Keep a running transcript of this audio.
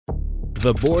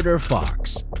The Border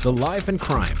Fox, The Life and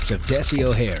Crimes of Dessie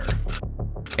O'Hare.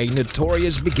 A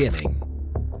Notorious Beginning.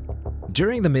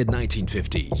 During the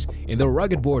mid-1950s, in the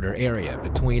rugged border area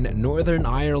between Northern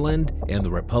Ireland and the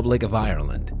Republic of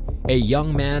Ireland, a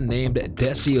young man named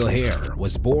Dessie O'Hare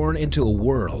was born into a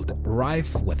world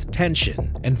rife with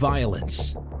tension and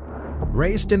violence.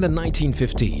 Raised in the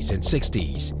 1950s and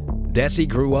 60s, Dessie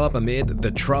grew up amid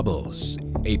the Troubles,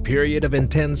 a period of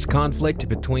intense conflict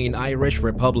between Irish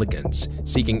Republicans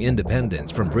seeking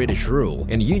independence from British rule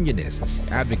and Unionists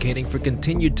advocating for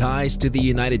continued ties to the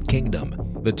United Kingdom.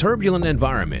 The turbulent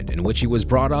environment in which he was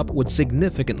brought up would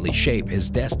significantly shape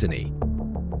his destiny.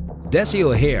 Dessie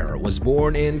O'Hare was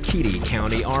born in Keady,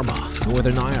 County Armagh,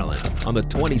 Northern Ireland, on the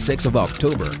 26th of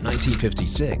October,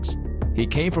 1956. He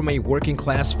came from a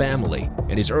working-class family,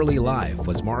 and his early life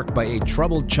was marked by a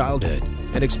troubled childhood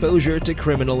and exposure to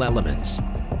criminal elements.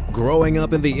 Growing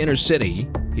up in the inner city,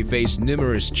 he faced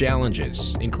numerous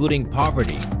challenges, including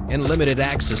poverty and limited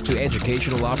access to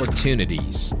educational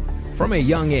opportunities. From a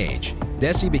young age,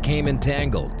 Dessie became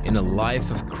entangled in a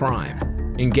life of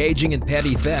crime, engaging in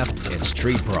petty theft and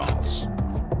street brawls.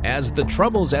 As the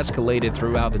troubles escalated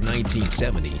throughout the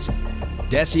 1970s,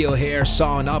 Dessie O'Hare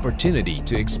saw an opportunity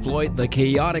to exploit the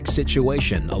chaotic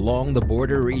situation along the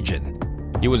border region.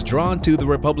 He was drawn to the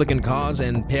Republican cause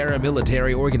and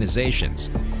paramilitary organizations.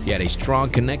 He had a strong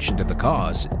connection to the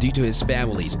cause due to his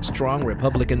family's strong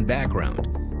Republican background.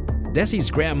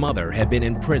 Dessie's grandmother had been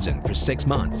in prison for 6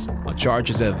 months on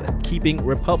charges of keeping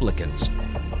Republicans,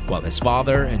 while his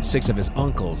father and 6 of his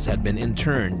uncles had been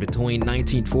interned between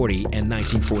 1940 and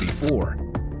 1944.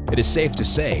 It is safe to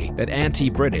say that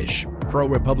anti-British,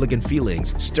 pro-Republican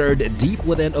feelings stirred deep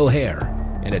within O'Hare,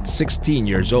 and at 16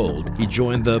 years old, he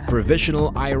joined the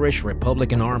Provisional Irish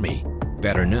Republican Army,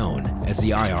 better known as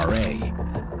the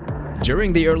IRA.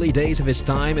 During the early days of his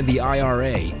time in the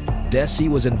IRA, Dessie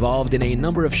was involved in a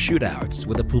number of shootouts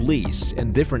with the police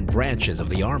and different branches of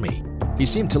the army. He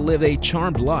seemed to live a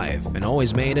charmed life and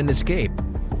always made an escape.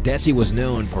 Dessie was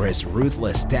known for his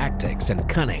ruthless tactics and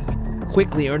cunning,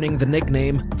 quickly earning the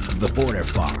nickname the Border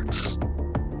Fox.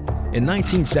 In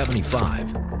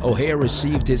 1975, O'Hare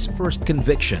received his first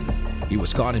conviction. He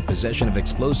was caught in possession of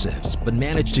explosives but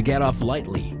managed to get off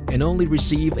lightly and only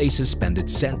receive a suspended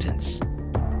sentence.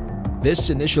 This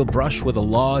initial brush with the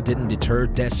law didn't deter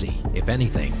Dessie. If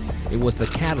anything, it was the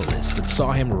catalyst that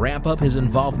saw him ramp up his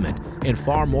involvement in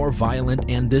far more violent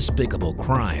and despicable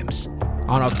crimes.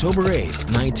 On October 8,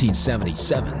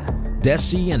 1977,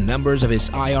 Dessie and members of his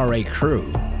IRA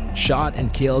crew shot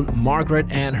and killed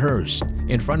Margaret Ann Hurst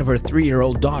in front of her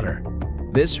 3-year-old daughter.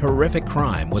 This horrific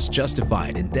crime was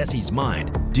justified in Dessie's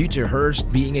mind due to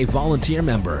Hurst being a volunteer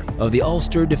member of the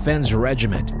Ulster Defence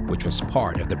Regiment, which was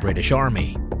part of the British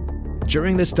Army.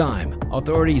 During this time,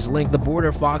 authorities linked the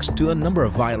Border Fox to a number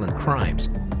of violent crimes,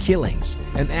 killings,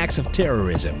 and acts of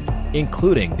terrorism,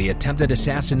 including the attempted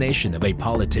assassination of a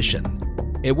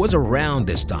politician. It was around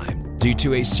this time, due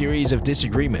to a series of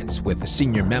disagreements with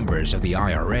senior members of the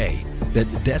IRA, that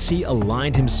Dessie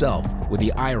aligned himself with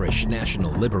the Irish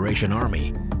National Liberation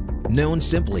Army, known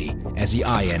simply as the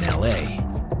INLA.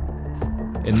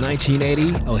 In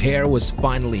 1980, O'Hare was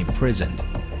finally imprisoned.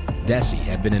 Dessie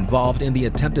had been involved in the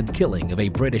attempted killing of a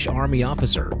British Army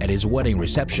officer at his wedding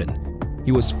reception.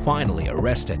 He was finally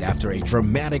arrested after a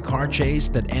dramatic car chase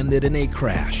that ended in a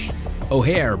crash.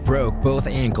 O'Hare broke both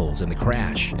ankles in the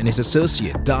crash, and his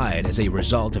associate died as a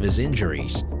result of his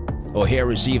injuries. O'Hare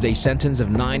received a sentence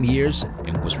of 9 years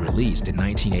and was released in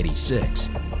 1986.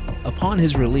 Upon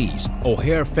his release,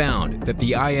 O'Hare found that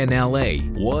the INLA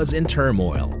was in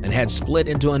turmoil and had split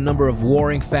into a number of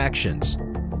warring factions.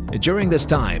 During this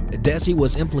time, Dessie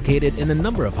was implicated in a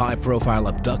number of high-profile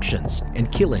abductions and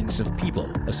killings of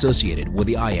people associated with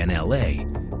the INLA.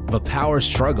 The power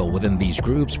struggle within these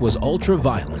groups was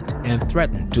ultra-violent and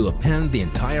threatened to upend the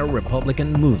entire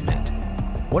Republican movement.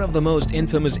 One of the most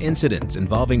infamous incidents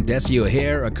involving Dessie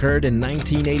O'Hare occurred in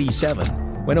 1987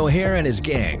 when O'Hare and his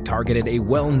gang targeted a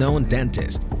well-known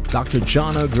dentist, Dr.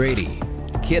 John O'Grady,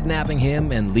 kidnapping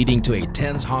him and leading to a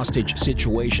tense hostage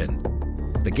situation.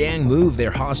 The gang moved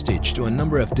their hostage to a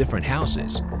number of different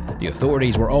houses. The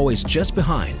authorities were always just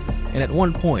behind, and at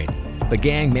one point, the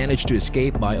gang managed to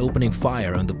escape by opening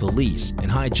fire on the police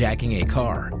and hijacking a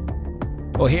car.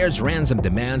 O'Hare's ransom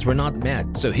demands were not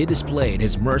met, so he displayed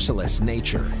his merciless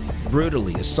nature,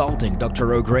 brutally assaulting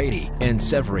Dr. O'Grady and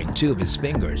severing 2 of his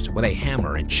fingers with a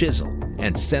hammer and chisel,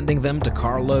 and sending them to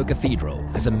Carlow Cathedral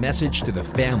as a message to the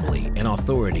family and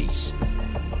authorities.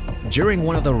 During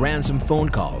one of the ransom phone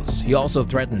calls, he also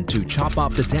threatened to chop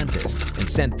off the dentist and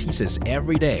send pieces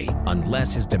every day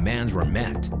unless his demands were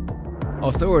met.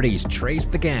 Authorities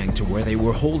traced the gang to where they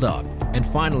were holed up and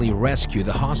finally rescued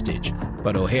the hostage,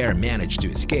 but O'Hare managed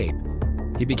to escape.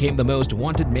 He became the most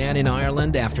wanted man in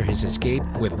Ireland after his escape,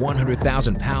 with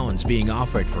 £100,000 being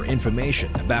offered for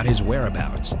information about his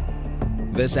whereabouts.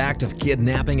 This act of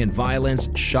kidnapping and violence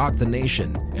shocked the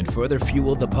nation and further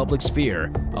fueled the public's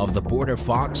fear of the Border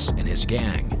Fox and his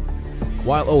gang.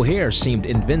 While O'Hare seemed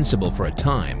invincible for a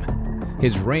time,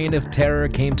 his reign of terror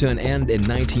came to an end in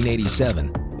 1987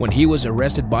 when he was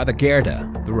arrested by the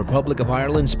Garda, the Republic of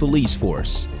Ireland's police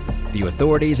force. The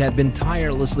authorities had been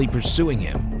tirelessly pursuing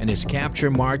him, and his capture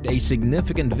marked a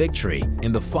significant victory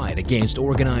in the fight against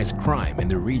organized crime in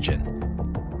the region.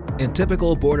 In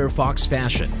typical Border Fox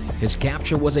fashion, his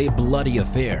capture was a bloody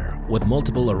affair, with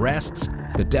multiple arrests,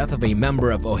 the death of a member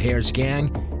of O'Hare's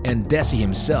gang, and Dessie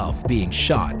himself being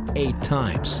shot 8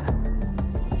 times.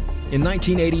 In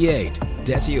 1988,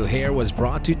 Dessie O'Hare was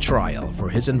brought to trial for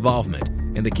his involvement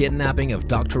in the kidnapping of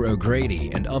Dr.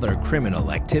 O'Grady and other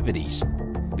criminal activities.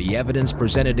 The evidence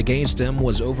presented against him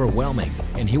was overwhelming,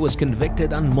 and he was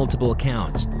convicted on multiple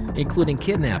counts, including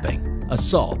kidnapping,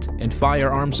 assault, and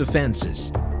firearms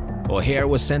offenses. O'Hare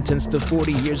was sentenced to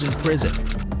 40 years in prison,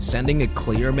 sending a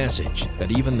clear message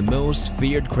that even the most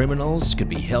feared criminals could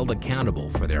be held accountable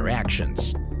for their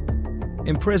actions.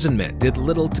 Imprisonment did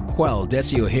little to quell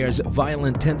Dessie O'Hare's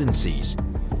violent tendencies.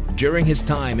 During his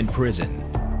time in prison,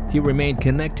 he remained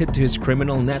connected to his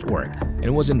criminal network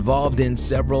and was involved in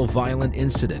several violent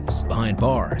incidents behind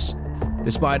bars.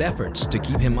 Despite efforts to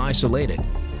keep him isolated,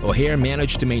 O'Hare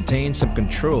managed to maintain some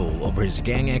control over his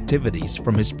gang activities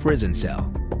from his prison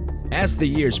cell. As the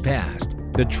years passed,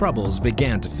 the troubles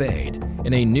began to fade,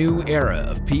 and a new era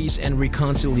of peace and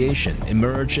reconciliation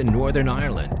emerged in Northern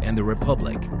Ireland and the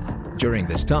Republic. During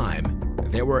this time,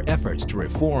 there were efforts to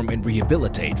reform and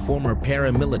rehabilitate former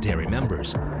paramilitary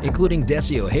members, including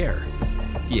Dessie O'Hare.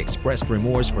 He expressed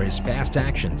remorse for his past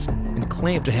actions and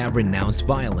claimed to have renounced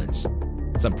violence.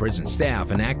 Some prison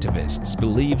staff and activists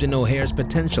believed in O'Hare's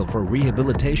potential for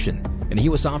rehabilitation, and he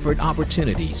was offered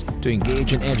opportunities to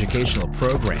engage in educational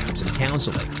programs and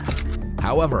counseling.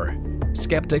 However,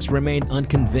 skeptics remained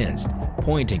unconvinced,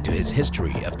 pointing to his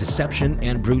history of deception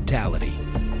and brutality.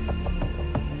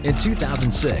 In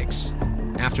 2006,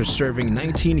 after serving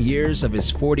 19 years of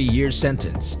his 40-year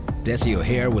sentence, Dessie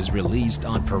O'Hare was released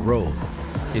on parole.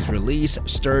 His release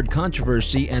stirred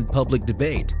controversy and public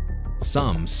debate.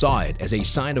 Some saw it as a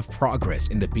sign of progress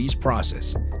in the peace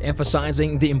process,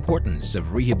 emphasizing the importance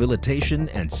of rehabilitation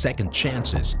and second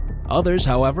chances. Others,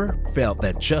 however, felt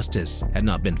that justice had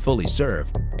not been fully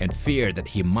served and feared that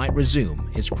he might resume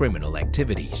his criminal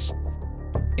activities.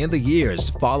 In the years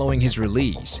following his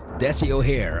release, Dessie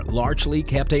O'Hare largely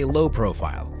kept a low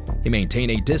profile. He maintained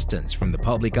a distance from the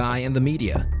public eye and the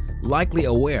media, likely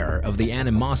aware of the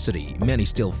animosity many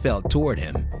still felt toward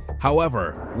him.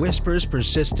 However, whispers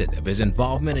persisted of his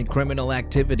involvement in criminal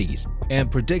activities,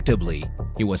 and predictably,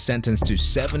 he was sentenced to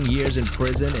 7 years in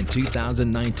prison in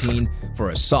 2019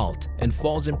 for assault and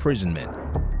false imprisonment.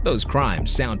 Those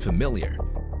crimes sound familiar.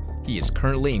 He is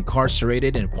currently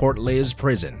incarcerated in Portlaoise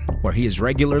prison, where he is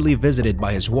regularly visited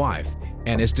by his wife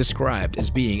and is described as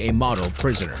being a model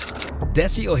prisoner.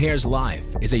 Dessie O'Hare's life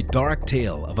is a dark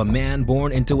tale of a man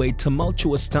born into a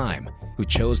tumultuous time who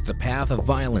chose the path of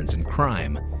violence and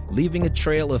crime, leaving a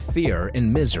trail of fear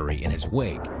and misery in his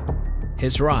wake.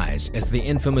 His rise as the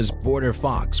infamous Border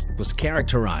Fox was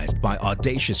characterized by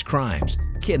audacious crimes,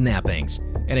 kidnappings,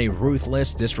 and a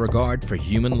ruthless disregard for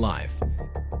human life.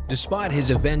 Despite his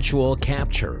eventual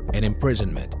capture and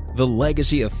imprisonment, the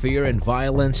legacy of fear and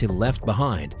violence he left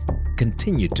behind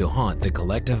continued to haunt the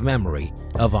collective memory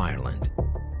of Ireland.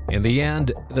 In the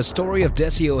end, the story of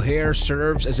Dessie O'Hare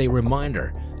serves as a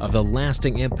reminder of the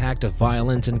lasting impact of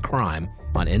violence and crime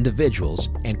on individuals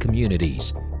and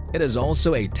communities. It is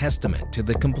also a testament to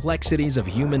the complexities of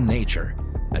human nature,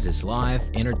 as his life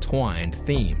intertwined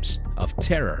themes of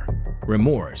terror,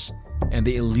 remorse, and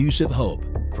the elusive hope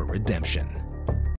for redemption.